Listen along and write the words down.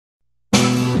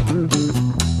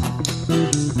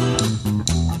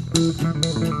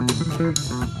Yes,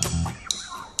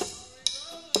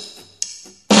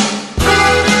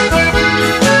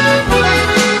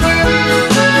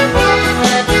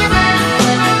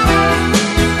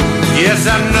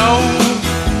 I know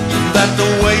that the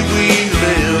way we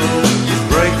live is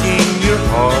breaking your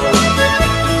heart,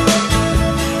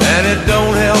 and it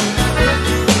don't help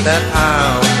that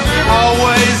I'm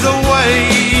always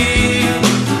away.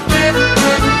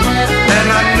 And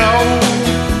I know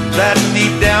that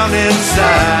deep down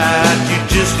inside you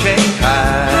just can't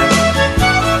hide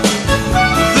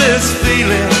this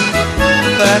feeling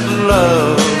that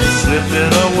love's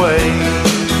slipping away.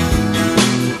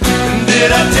 Did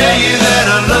I tell you that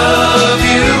I love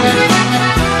you?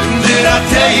 Did I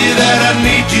tell you that I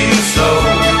need you so?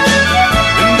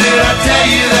 And did I tell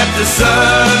you that the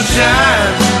sun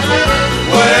shines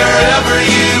wherever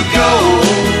you go?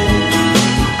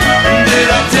 And did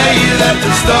I tell you that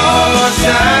the stars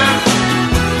shine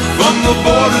from the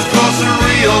borders across the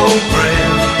Rio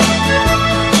Grande,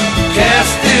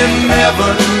 cast in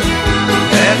heaven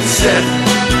and set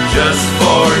just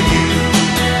for you?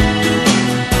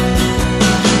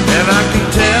 And I can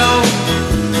tell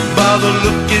by the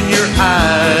look in your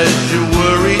eyes you're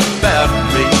worried about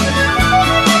me.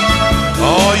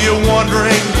 Oh, you're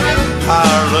wondering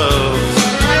our love's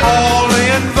all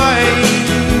in vain.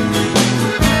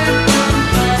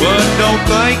 But don't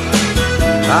think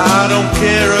I don't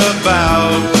care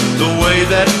about the way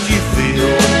that you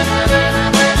feel,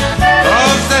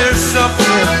 'cause there's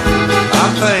something I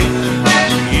think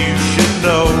you should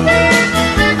know.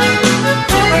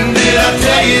 Did I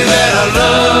tell you that I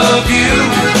love you?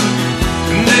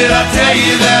 Did I tell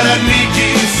you that I need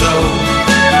you so?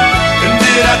 And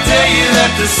did I tell you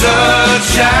that the sun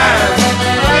shines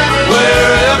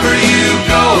wherever you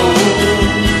go?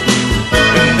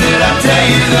 And did I tell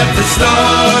you that the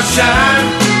stars shine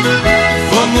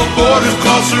from the borders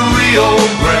across the Rio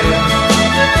Grande,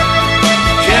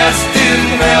 cast in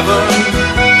heaven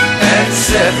and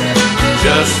set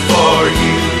just for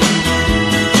you?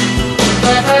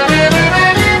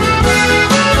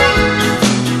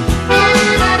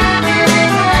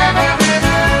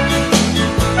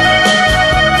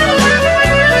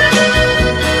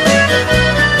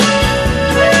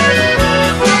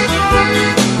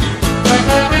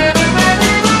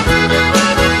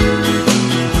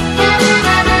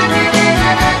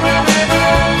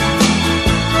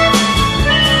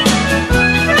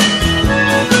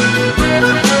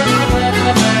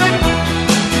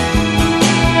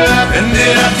 And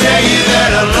did I tell you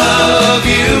that I love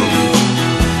you?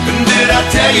 And did I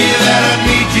tell you that I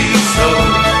need you so?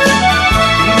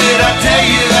 And did I tell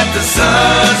you that the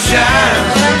sun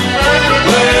shines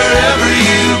wherever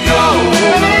you go?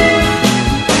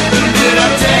 And did I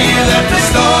tell you that the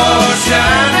stars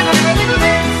shine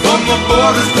from the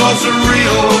borders across the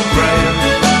Rio Grande,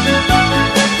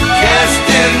 cast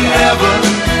in heaven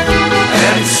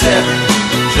and set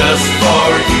just for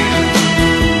you?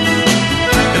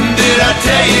 Did I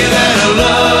tell you that I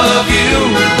love you?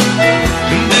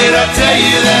 And did I tell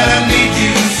you that I need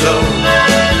you so?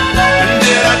 And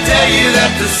did I tell you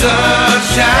that the sun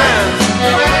shines